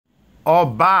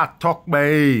Oba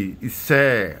Atokbe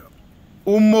ise.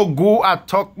 Umogu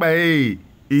Atokbe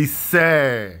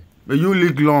ise. May you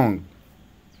live long.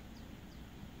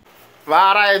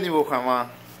 Vara eni wokama.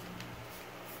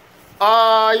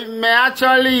 Me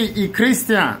actually a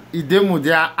Christian.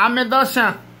 Idemudia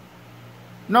amedosha.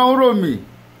 No romi.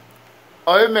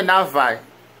 Me na vai.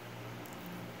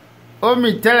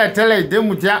 Me tele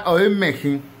idemudia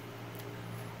mehin.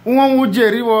 Uwan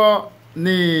wujeri wo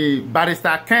ni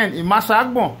Barrister Ken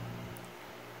lmasuagbon.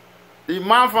 The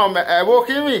man from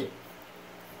Ewokimi.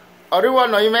 Oriwo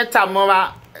no imeta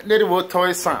mowa neriwo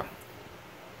toisan.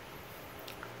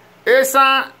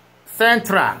 Esa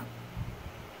Central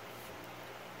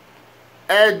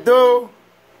Edo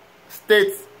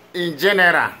State in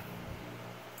general.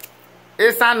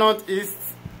 Esa Northeast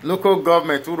local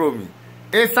government Uromi.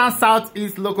 Esa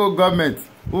Southeast local government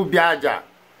Ubiaja.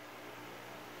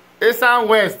 Esa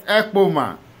West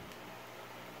Ekpoma.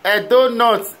 Edo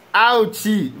North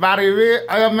Auchi Variwe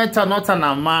Ayometa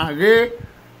Notanama Re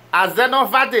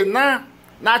Azenovade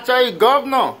na choi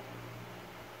governor.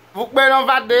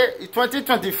 Vukbenovade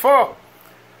 2024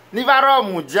 Nivaro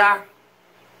Muja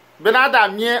Benada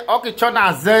Mie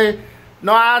Okichona Zay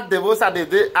no a Devosa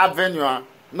de Avenue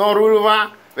no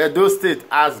Rulwa Edo State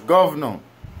as governor.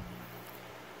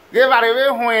 Ge Variwe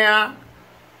Huya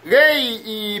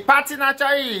Ge party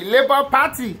naturally Labour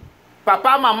Party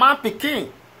Papa Mama Pikin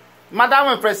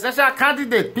Madam presidential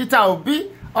candidate Peter Obi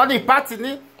on the party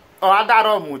ni or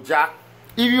Adaro Muja.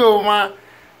 If you want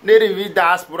nerivi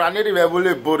diaspora nerivi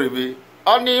ebole boribi.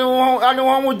 Oni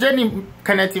won Jenny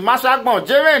Kenneth lmasuagbon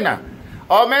jewena.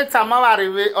 O meta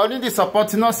mawariwe oni the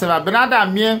support no se benada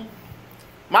mie.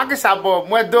 Magisabo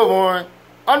mwedo won.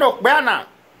 Ono gbeana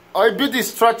o build the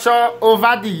structure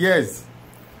over the years.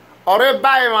 Ore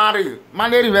buy mari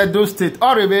manerivi Edo State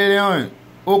or rebellion.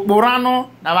 Okporano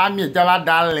na ba mi java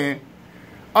dalin.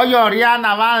 Oyoria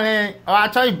na vale o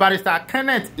acho Barrister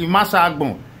Kenneth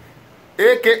lmasuagbon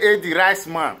aka the rice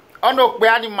man. Ono pe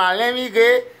ani malemi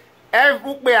ge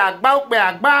evu pe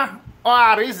agba o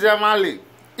arizemale.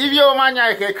 If you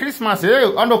manya ke Christmas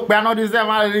ono pe ano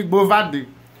dizemale gbovade.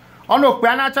 Ono pe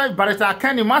ana acho Barrister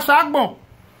Kenneth lmasuagbon.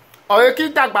 O eki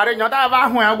dagbare yan da ba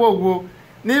hun awowo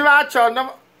ni ba cho no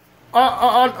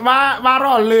va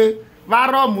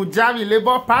ro mujavi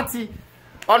Labour Party.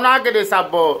 Ono agede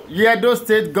sabo Edo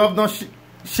State governorship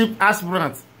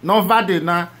aspirant no vade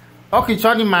na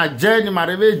Okichoni ma je ni ma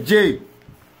rebe je.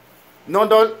 No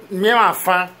do mi ma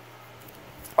fa.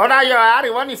 Oda yo ari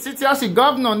woni city as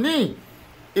governor ni.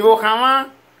 Iwo kama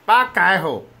pa kai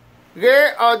ho.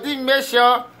 Ge odi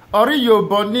mesho ori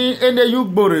yobo ni ene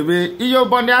yugborebe.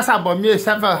 Iyobo ni asabo mi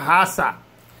several hasa.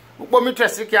 Ukpo mi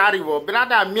tresiki ari wo.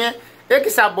 Benada mi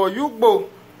ekisabo yugbo.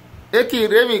 Eki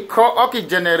remi ko oki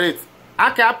generate.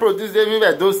 Ake a produce them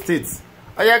in those states.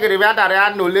 Oya gerebe adare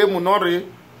anole munori.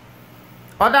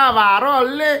 Oda varo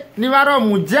le nivaro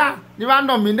muja niva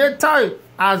nominated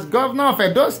as governor of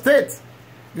Edo State.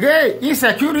 Ge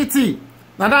insecurity.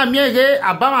 Nada miege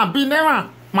abama binema.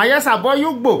 Mayesa boy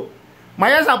yugbo.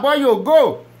 Mayesa boy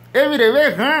yogo. Every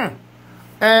day han.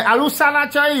 Alusana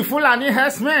chai Fulani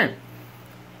herdsmen.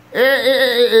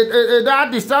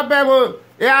 That disturbable.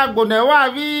 Agbonewa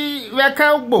vi weke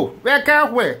ugbo. Weke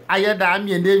we. Ayeda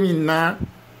miende mina.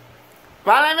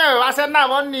 Parlement va se na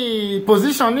woni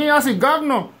position ni as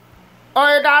governor.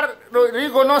 O dar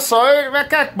rigo no so we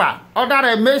kekpa. O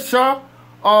dar make sure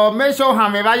ha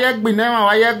me va ye gbin na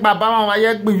wa ye gba ba wa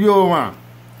ye gbi o wan.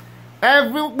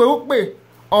 Every pe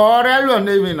o re lo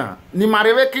na mi na. Ni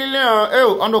marebe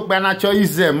killing ono pe na cho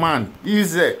ize man.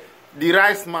 Ize the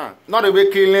rice man. Not the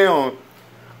way killing on.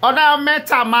 O dar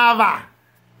meta mava.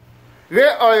 Re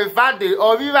o evade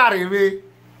o viva rebe.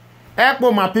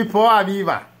 Ekpo ma people a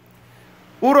viva.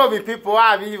 Urobi people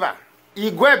are viva.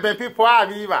 Igwebe people are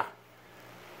viva.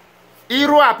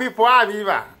 Irua people are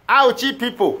viva. Auchi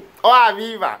people are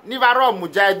viva. Nivaro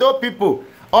muja Edo people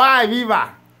are viva.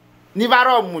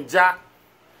 Nivaro muja.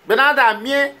 Benada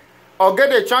mie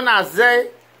ogede chona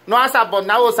ze no asabo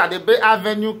na o Sadebe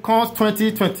Avenue cons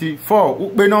 2024.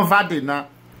 Ukbe no vade na.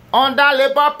 Under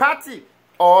Labour Party.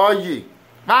 Oye.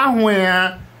 Ba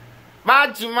hwen. Ba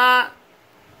jima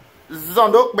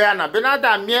Zondok Beana,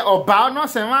 Benada Mie or Bauno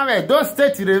Semame, Edo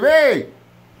State Reve.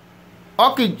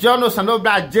 Oki Jono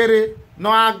Sandoba Jerry, no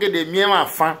age de Miema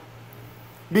fan.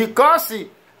 Because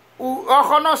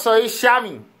Ohono so is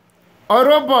shamming.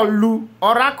 Orobo Lu,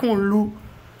 Orakun Lu,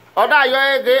 Oda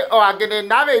Yoege or Agene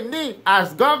Nave Ni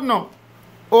as governor.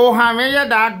 O Hameya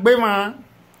Dag Bema.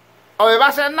 Or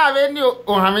Evasa Nave Ni O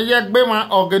Hameya Bema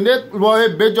or Genet Roy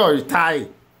Bejo Tai.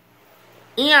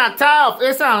 In a time of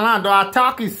Esa land or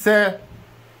attack is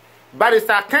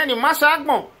Barrister Kenny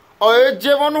lmasuagbon o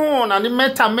jevonu na ni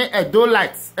metame Edo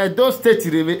lights Edo State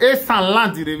reve e san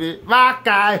land reve va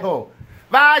kai ho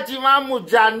va jiwa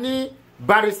mujani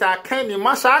Barrister Kenny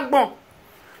lmasuagbon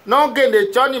no gende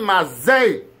choni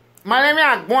mazei manemi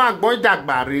agbon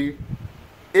dagbare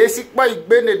e sipo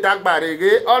igbene dagbare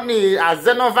ge oni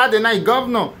azenova de na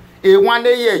governor e wan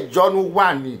ye jonu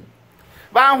wani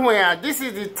ba hwen this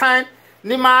is the time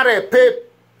ni mare pay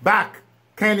back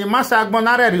Kenny lmasuagbon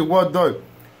na reward do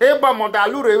e bo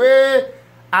modalu rewe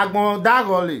agbon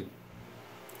dagole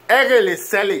egele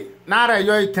sele na re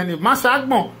yo Kenny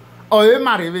lmasuagbon o e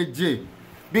marewe je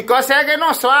because ege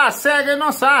no so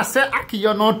ase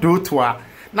akiyo no do toa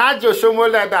na jo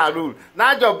shomole da rule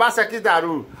na jo baseki da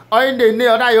rule o inde ne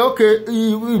oda yo okay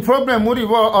problem muri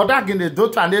wo oda gine do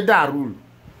toa ne da rule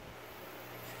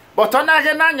but ona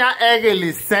ge nanya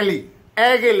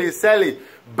egele sele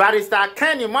Barrister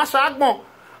Kenny lmasuagbon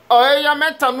o e yo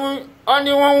metanu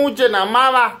oni won uje na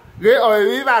mara ge o e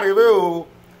wi barewe o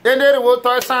enere wo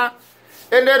to san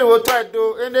enere wo to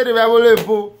edo enere we wo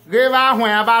lebo ge ba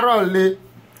hwen abaro le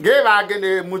gave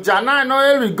again Mujana no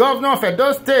every governor of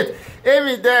Edo State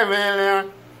every day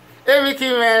every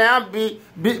kimera be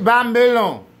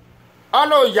bambelon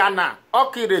ono yana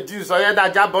oki reduce oyeda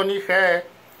jaboni he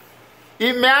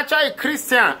he may actually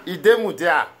Christian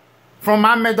idemudia from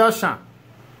Amedoshan.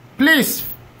 Please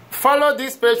follow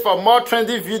this page for more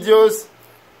trendy videos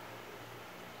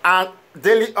and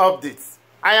daily updates.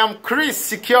 I am Chris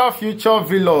Secure Future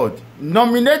Vlog.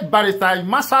 Nominate Barrister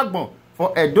lmasuagbon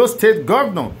for Edo State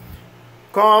Governor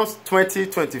comes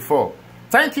 2024.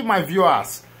 Thank you, my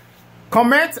viewers.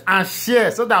 Comment and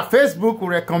share so that Facebook will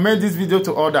recommend this video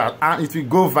to others and it will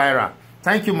go viral.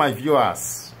 Thank you, my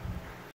viewers.